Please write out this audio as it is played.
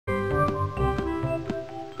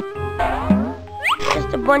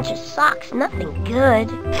Just a bunch of socks, nothing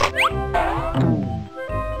good.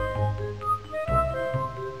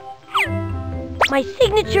 My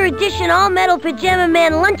signature edition all-metal Pajama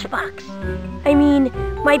Man lunchbox. I mean,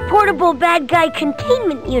 my portable bad guy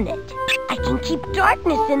containment unit. I can keep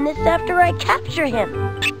darkness in this after I capture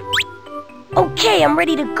him. Okay, I'm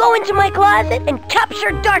ready to go into my closet and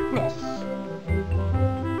capture darkness.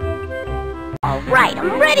 Alright,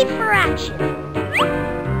 I'm ready for action.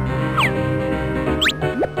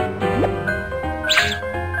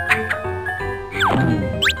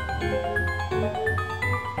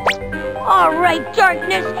 Alright,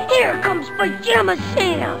 darkness, here comes Pajama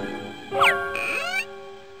Sam.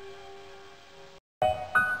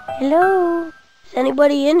 Hello? Is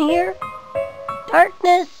anybody in here?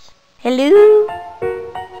 Darkness? Hello?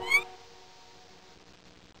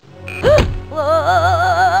 Whoa!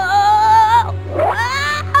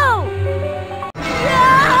 Wow!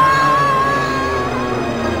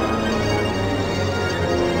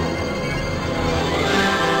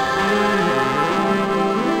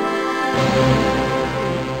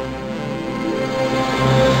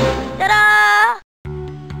 Ta-da!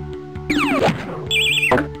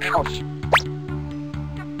 Ouch.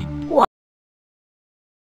 What?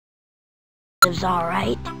 It's all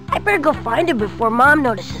right. I better go find him before Mom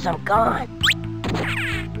notices I'm gone.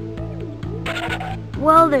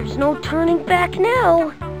 Well, there's no turning back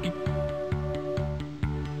now.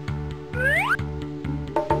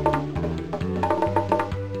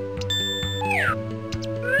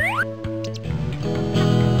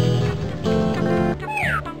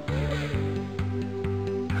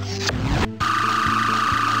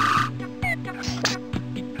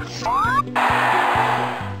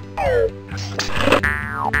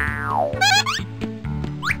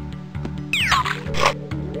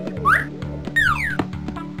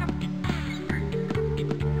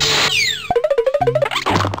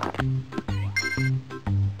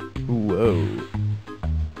 Whoa.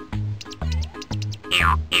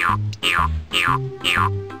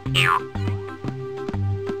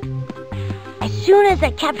 As soon as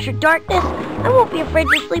I capture darkness, I won't be afraid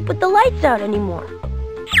to sleep with the lights out anymore.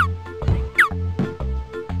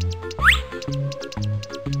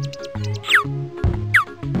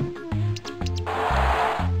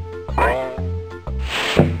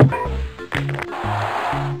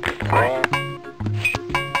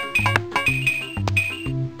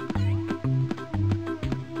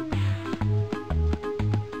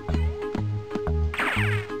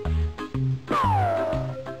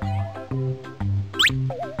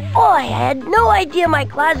 Boy, I had no idea my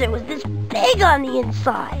closet was this big on the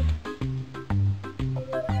inside.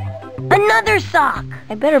 Another sock!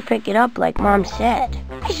 I better pick it up like Mom said.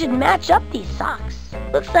 I should match up these socks.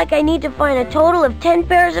 Looks like I need to find a total of 10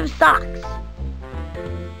 pairs of socks.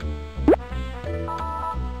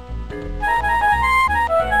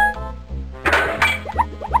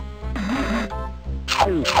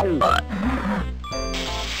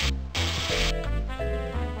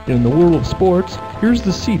 In the world of sports, here's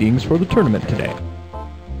the seedings for the tournament today.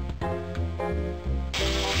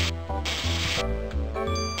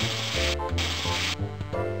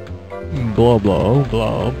 Blah blah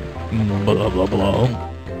blah, blah blah blah.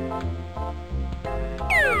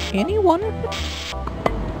 Anyone?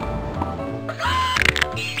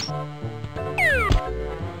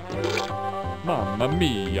 Mamma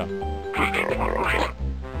mia!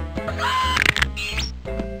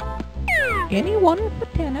 Anyone for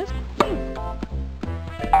tennis?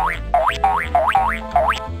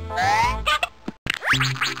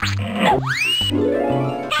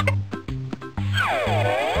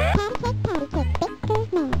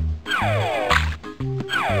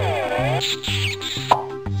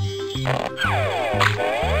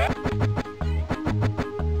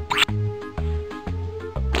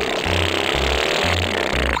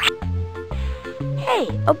 Hey,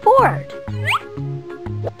 a board!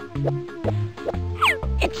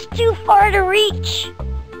 It's too far to reach!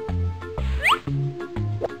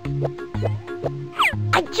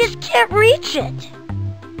 I just can't reach it!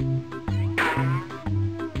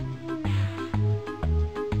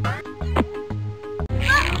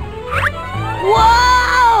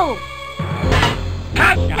 Whoa!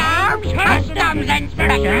 Customs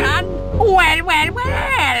inspection!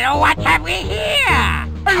 Well, what have we here?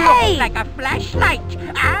 Hey! Looks like a flashlight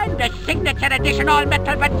and a signature edition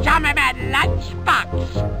all-metal Pajama Man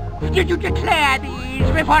lunchbox. Did you declare these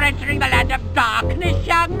before entering the land of darkness,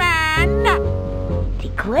 young man?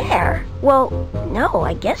 Declare? Well, no,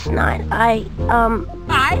 I guess not. I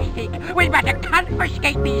think we better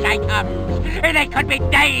confiscate these items. They could be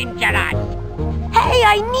dangerous. Hey,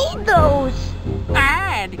 I need those!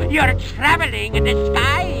 Hey, friend. You're traveling in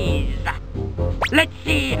disguise. Let's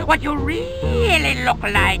see what you really look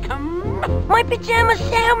like, My Pajama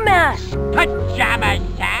Sam mask! Pajama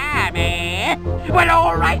Sam, eh? Well,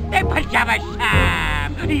 all right then, Pajama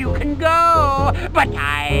Sam. You can go, but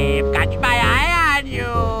I've got my eye on you.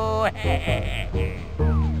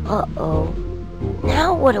 Uh-oh.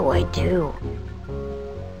 Now what do I do?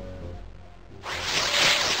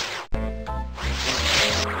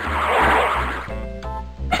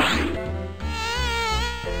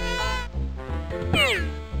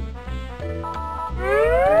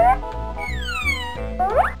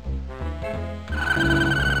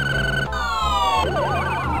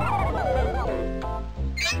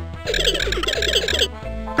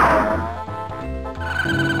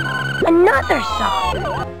 Another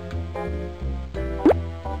song!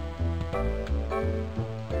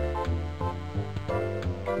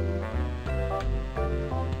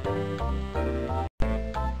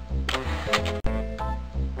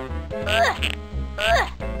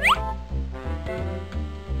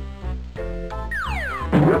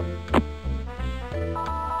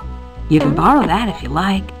 You can borrow that if you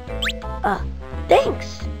like.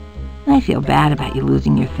 Thanks. I feel bad about you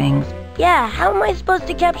losing your things. Yeah, how am I supposed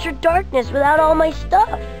to capture darkness without all my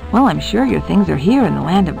stuff? Well, I'm sure your things are here in the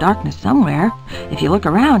land of darkness somewhere. If you look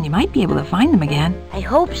around, you might be able to find them again. I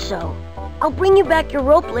hope so. I'll bring you back your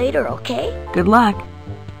rope later, okay? Good luck.